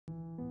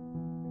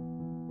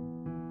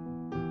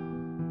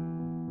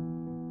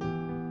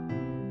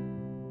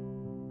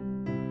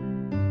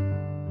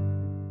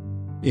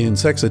In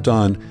Sex at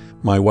Dawn,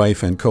 my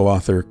wife and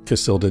co-author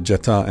Casilda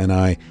Jetta and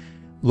I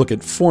look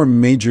at 4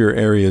 major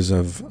areas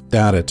of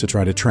data to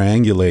try to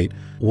triangulate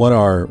what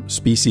our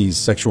species'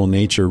 sexual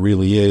nature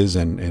really is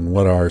and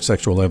what our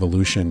sexual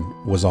evolution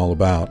was all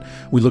about.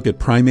 We look at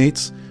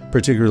primates,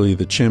 particularly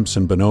the chimps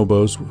and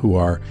bonobos, who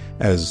are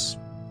as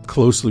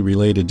closely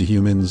related to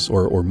humans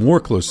or more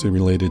closely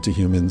related to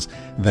humans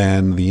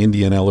than the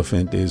Indian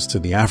elephant is to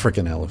the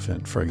African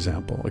elephant, for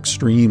example.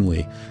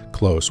 Extremely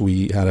close.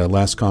 We had a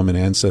last common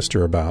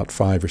ancestor about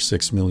 5 or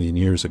 6 million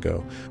years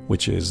ago,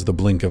 which is the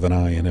blink of an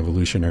eye in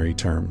evolutionary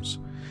terms.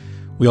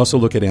 We also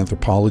look at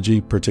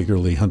anthropology,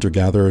 particularly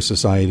hunter-gatherer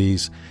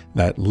societies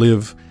that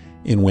live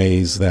in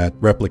ways that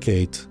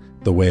replicate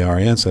the way our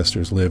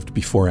ancestors lived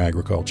before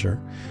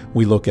agriculture.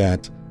 We look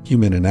at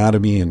human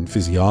anatomy and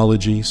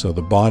physiology, so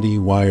the body,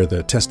 why are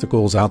the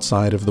testicles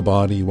outside of the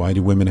body? Why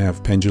do women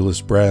have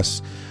pendulous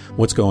breasts?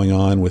 What's going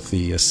on with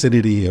the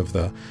acidity of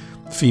the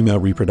female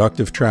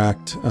reproductive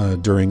tract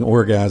during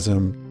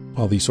orgasm?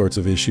 All these sorts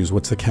of issues.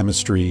 What's the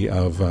chemistry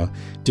of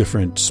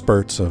different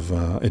spurts of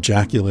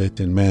ejaculate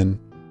in men?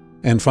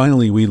 And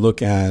finally, we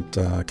look at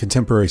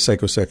contemporary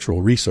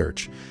psychosexual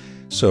research.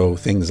 So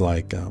things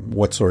like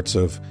what sorts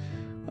of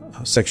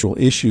sexual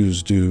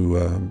issues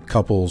do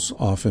couples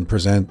often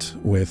present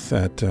with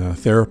at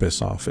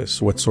therapist's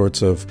office? What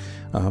sorts of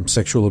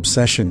sexual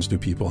obsessions do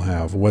people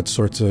have? What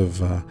sorts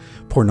of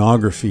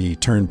pornography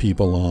turn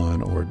people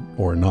on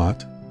or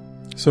not?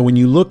 So when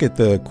you look at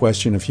the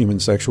question of human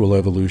sexual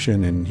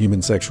evolution and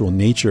human sexual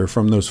nature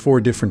from those 4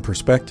 different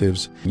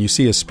perspectives, you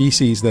see a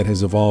species that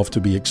has evolved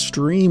to be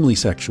extremely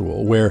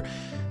sexual, where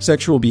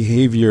sexual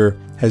behavior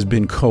has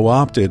been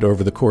co-opted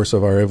over the course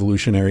of our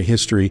evolutionary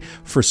history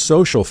for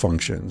social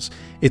functions.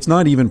 It's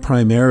not even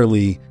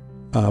primarily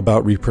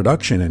about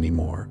reproduction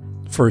anymore.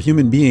 For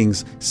human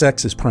beings,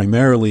 sex is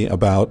primarily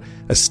about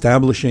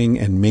establishing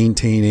and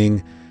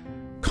maintaining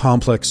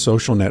complex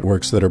social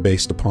networks that are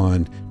based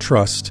upon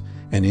trust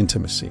and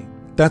intimacy.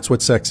 That's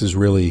what sex is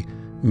really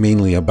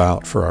mainly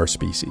about for our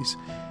species.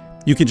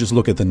 You can just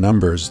look at the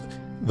numbers.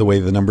 The way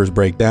the numbers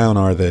break down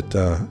are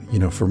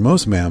that, for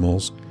most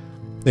mammals,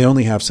 they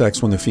only have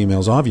sex when the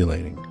female's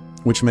ovulating,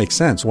 which makes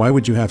sense. Why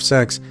would you have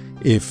sex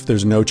if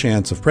there's no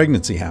chance of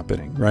pregnancy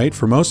happening, right?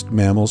 For most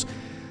mammals,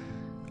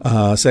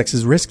 sex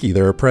is risky.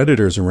 There are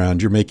predators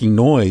around. You're making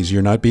noise.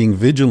 You're not being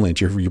vigilant.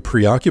 You're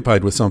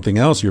preoccupied with something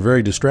else. You're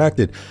very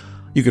distracted.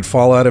 You could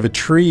fall out of a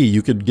tree.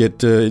 You could get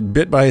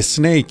bit by a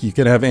snake. You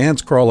could have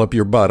ants crawl up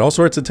your butt. All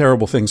sorts of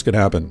terrible things could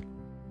happen.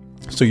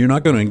 So you're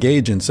not going to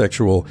engage in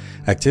sexual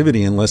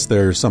activity unless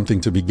there's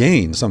something to be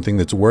gained, something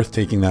that's worth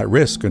taking that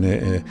risk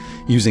and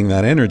using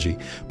that energy.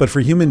 But for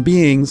human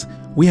beings,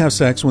 we have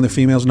sex when the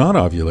female's not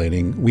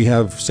ovulating. We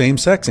have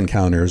same-sex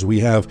encounters. We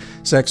have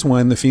sex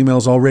when the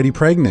female's already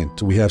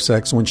pregnant. We have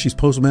sex when she's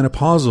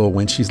postmenopausal,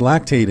 when she's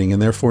lactating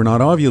and therefore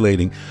not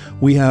ovulating.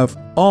 We have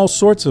all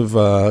sorts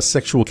of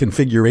sexual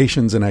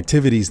configurations and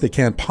activities that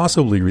can't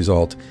possibly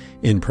result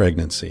in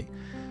pregnancy.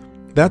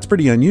 That's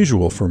pretty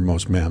unusual for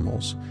most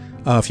mammals.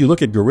 If you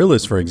look at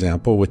gorillas, for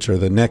example, which are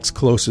the next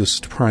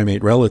closest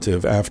primate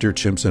relative after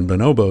chimps and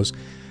bonobos,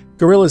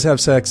 gorillas have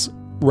sex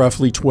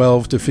roughly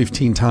 12 to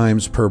 15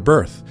 times per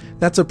birth.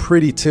 That's a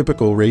pretty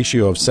typical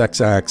ratio of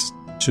sex acts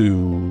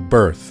to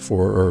birth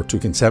or to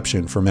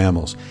conception for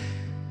mammals.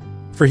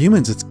 For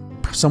humans, it's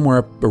somewhere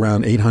up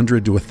around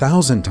 800 to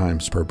 1,000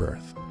 times per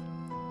birth.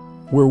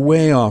 We're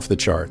way off the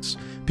charts.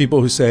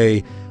 People who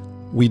say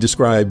we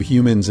describe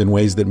humans in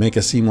ways that make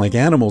us seem like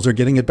animals are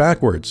getting it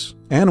backwards.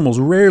 Animals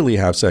rarely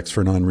have sex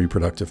for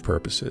non-reproductive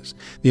purposes.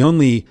 The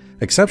only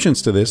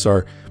exceptions to this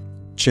are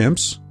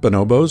chimps,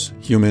 bonobos,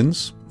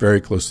 humans,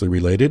 very closely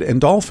related, and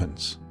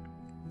dolphins,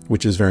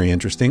 which is very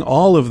interesting.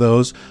 All of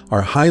those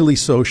are highly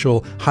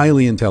social,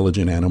 highly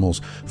intelligent animals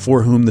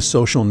for whom the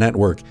social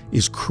network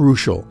is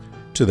crucial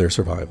to their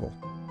survival.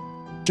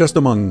 Just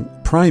among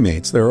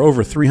primates, there are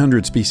over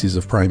 300 species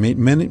of primate.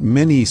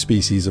 Many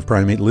species of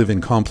primate live in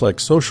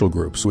complex social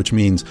groups, which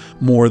means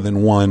more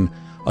than one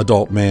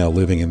adult male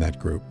living in that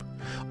group.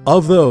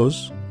 Of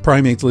those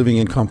primates living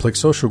in complex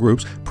social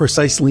groups,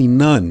 precisely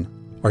none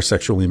are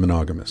sexually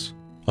monogamous,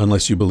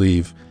 unless you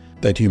believe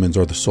that humans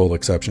are the sole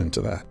exception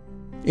to that.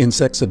 In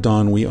Sex at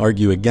Dawn, we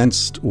argue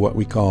against what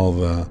we call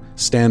the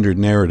standard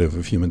narrative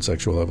of human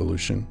sexual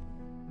evolution,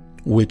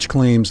 which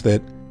claims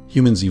that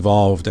humans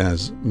evolved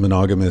as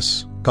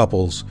monogamous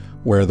couples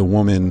where the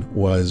woman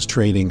was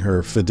trading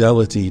her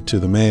fidelity to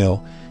the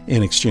male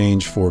in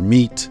exchange for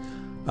meat,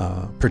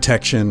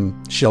 protection,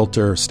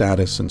 shelter,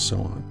 status, and so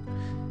on.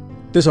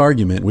 This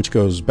argument, which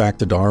goes back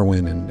to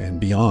Darwin and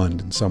beyond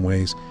in some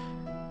ways,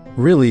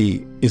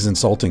 really is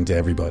insulting to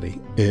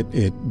everybody.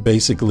 It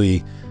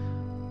basically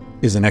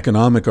is an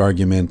economic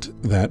argument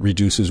that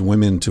reduces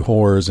women to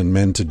whores and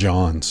men to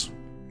Johns,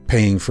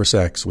 paying for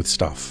sex with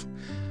stuff.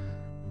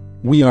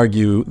 We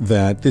argue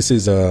that this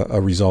is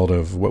a result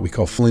of what we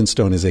call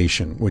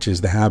Flintstoneization, which is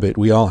the habit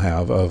we all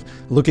have of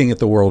looking at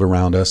the world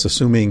around us,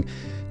 assuming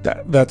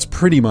that that's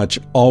pretty much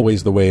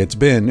always the way it's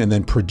been, and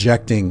then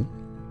projecting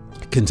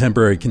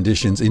contemporary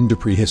conditions into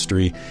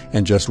prehistory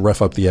and just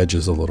rough up the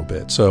edges a little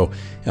bit. So,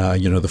 the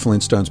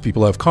Flintstones,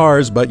 people have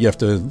cars, but you have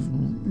to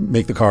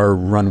make the car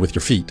run with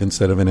your feet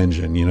instead of an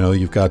engine.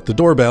 You've got the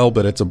doorbell,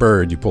 but it's a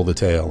bird, you pull the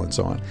tail and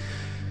so on.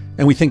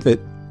 And we think that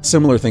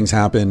similar things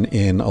happen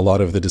in a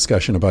lot of the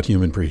discussion about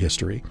human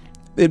prehistory.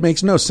 It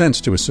makes no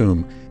sense to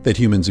assume that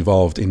humans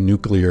evolved in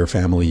nuclear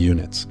family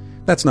units.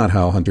 That's not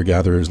how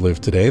hunter-gatherers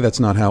live today. That's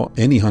not how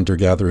any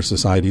hunter-gatherer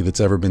society that's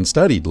ever been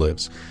studied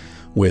lives,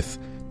 with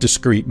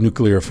discrete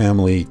nuclear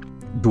family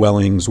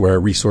dwellings where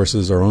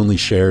resources are only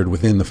shared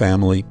within the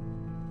family.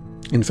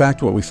 In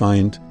fact, what we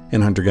find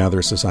in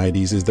hunter-gatherer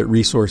societies is that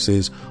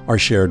resources are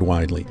shared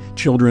widely.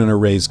 Children are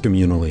raised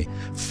communally.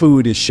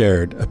 Food is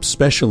shared,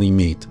 especially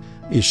meat,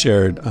 is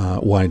shared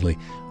widely.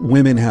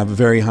 Women have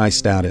very high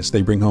status.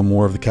 They bring home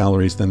more of the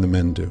calories than the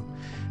men do.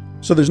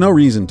 So there's no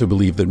reason to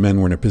believe that men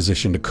were in a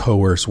position to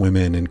coerce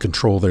women and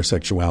control their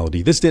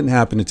sexuality. This didn't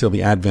happen until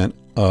the advent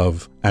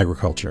of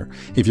agriculture.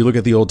 If you look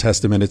at the Old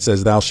Testament, it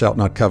says, "Thou shalt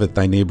not covet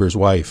thy neighbor's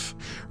wife."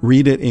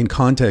 Read it in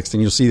context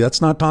and you'll see that's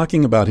not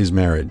talking about his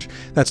marriage.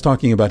 That's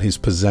talking about his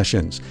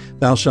possessions.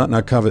 "Thou shalt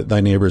not covet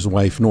thy neighbor's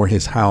wife, nor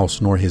his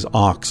house, nor his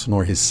ox,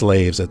 nor his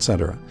slaves,"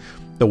 etc.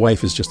 The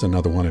wife is just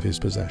another one of his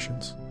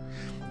possessions.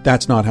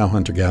 That's not how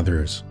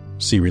hunter-gatherers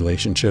see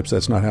relationships.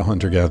 That's not how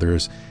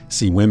hunter-gatherers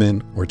see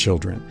women or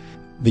children.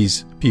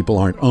 These people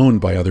aren't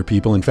owned by other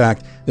people. In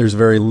fact, there's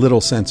very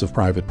little sense of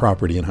private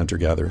property in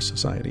hunter-gatherer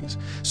societies.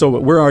 So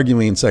what we're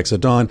arguing in Sex at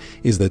Dawn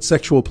is that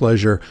sexual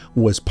pleasure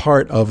was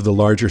part of the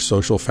larger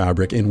social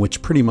fabric in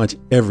which pretty much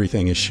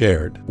everything is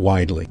shared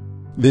widely.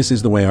 This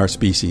is the way our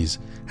species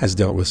has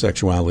dealt with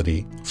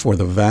sexuality for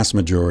the vast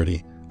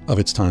majority of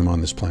its time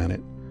on this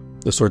planet.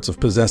 The sorts of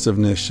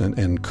possessiveness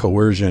and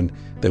coercion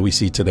that we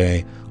see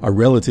today are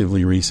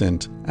relatively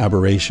recent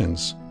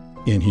aberrations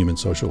in human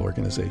social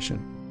organization.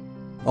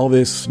 All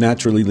this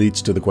naturally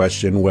leads to the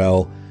question,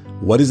 well,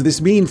 what does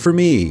this mean for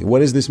me? What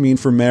does this mean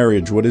for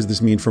marriage? What does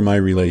this mean for my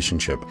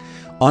relationship?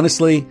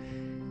 Honestly,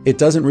 it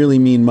doesn't really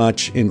mean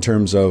much in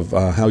terms of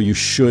how you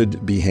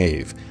should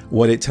behave.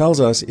 What it tells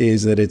us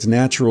is that it's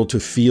natural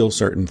to feel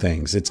certain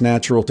things. It's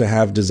natural to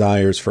have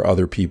desires for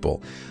other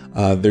people.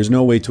 There's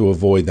no way to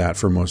avoid that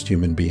for most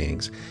human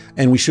beings.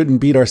 And we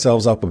shouldn't beat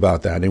ourselves up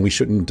about that. And we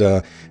shouldn't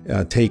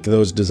take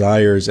those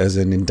desires as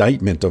an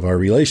indictment of our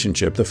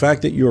relationship. The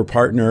fact that your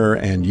partner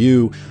and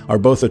you are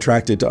both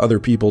attracted to other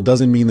people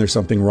doesn't mean there's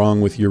something wrong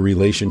with your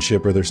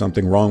relationship, or there's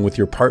something wrong with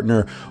your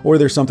partner, or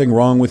there's something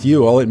wrong with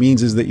you. All it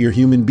means is that you're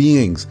human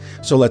beings.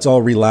 So let's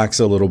all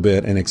relax a little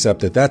bit and accept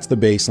that that's the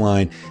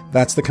baseline.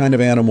 That's the kind of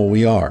animal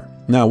we are.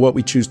 Now, what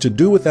we choose to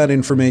do with that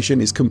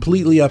information is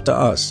completely up to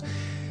us.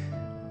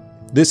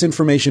 This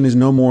information is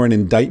no more an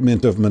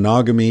indictment of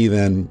monogamy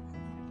than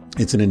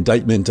it's an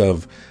indictment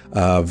of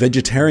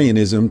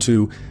vegetarianism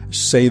to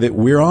say that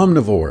we're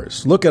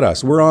omnivores. Look at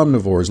us, we're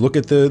omnivores. Look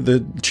at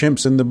the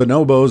chimps and the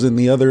bonobos and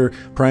the other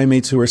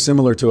primates who are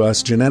similar to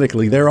us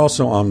genetically. They're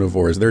also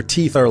omnivores. Their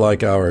teeth are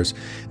like ours.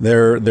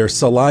 Their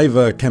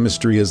saliva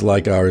chemistry is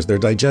like ours. Their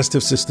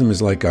digestive system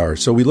is like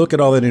ours. So we look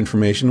at all that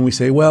information and we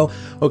say, well,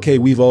 okay,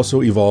 we've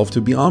also evolved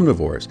to be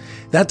omnivores.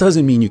 That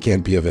doesn't mean you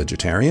can't be a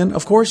vegetarian.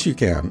 Of course you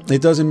can.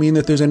 It doesn't mean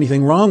that there's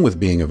anything wrong with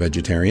being a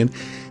vegetarian.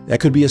 That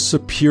could be a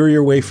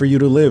superior way for you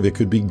to live. It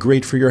could be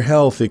great for your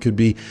health. It could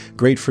be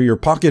great for your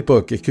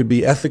pocketbook. It could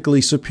be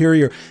ethically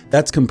superior.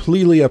 That's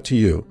completely up to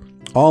you.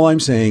 All I'm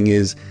saying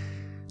is,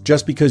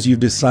 just because you've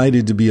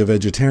decided to be a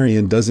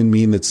vegetarian doesn't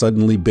mean that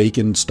suddenly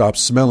bacon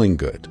stops smelling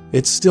good.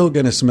 It's still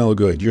going to smell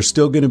good. You're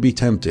still going to be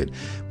tempted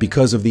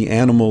because of the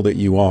animal that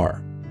you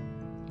are.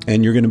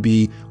 And you're going to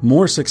be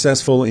more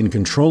successful in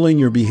controlling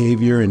your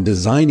behavior and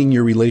designing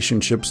your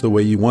relationships the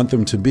way you want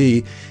them to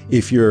be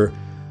if you're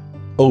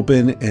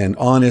open and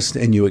honest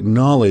and you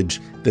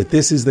acknowledge that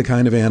this is the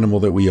kind of animal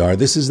that we are.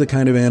 This is the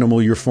kind of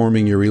animal you're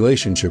forming your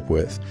relationship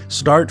with.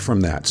 Start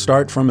from that.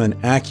 Start from an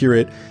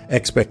accurate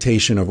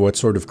expectation of what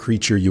sort of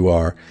creature you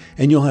are,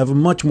 and you'll have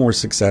much more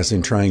success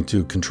in trying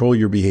to control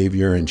your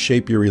behavior and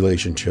shape your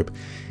relationship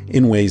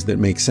in ways that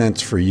make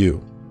sense for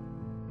you.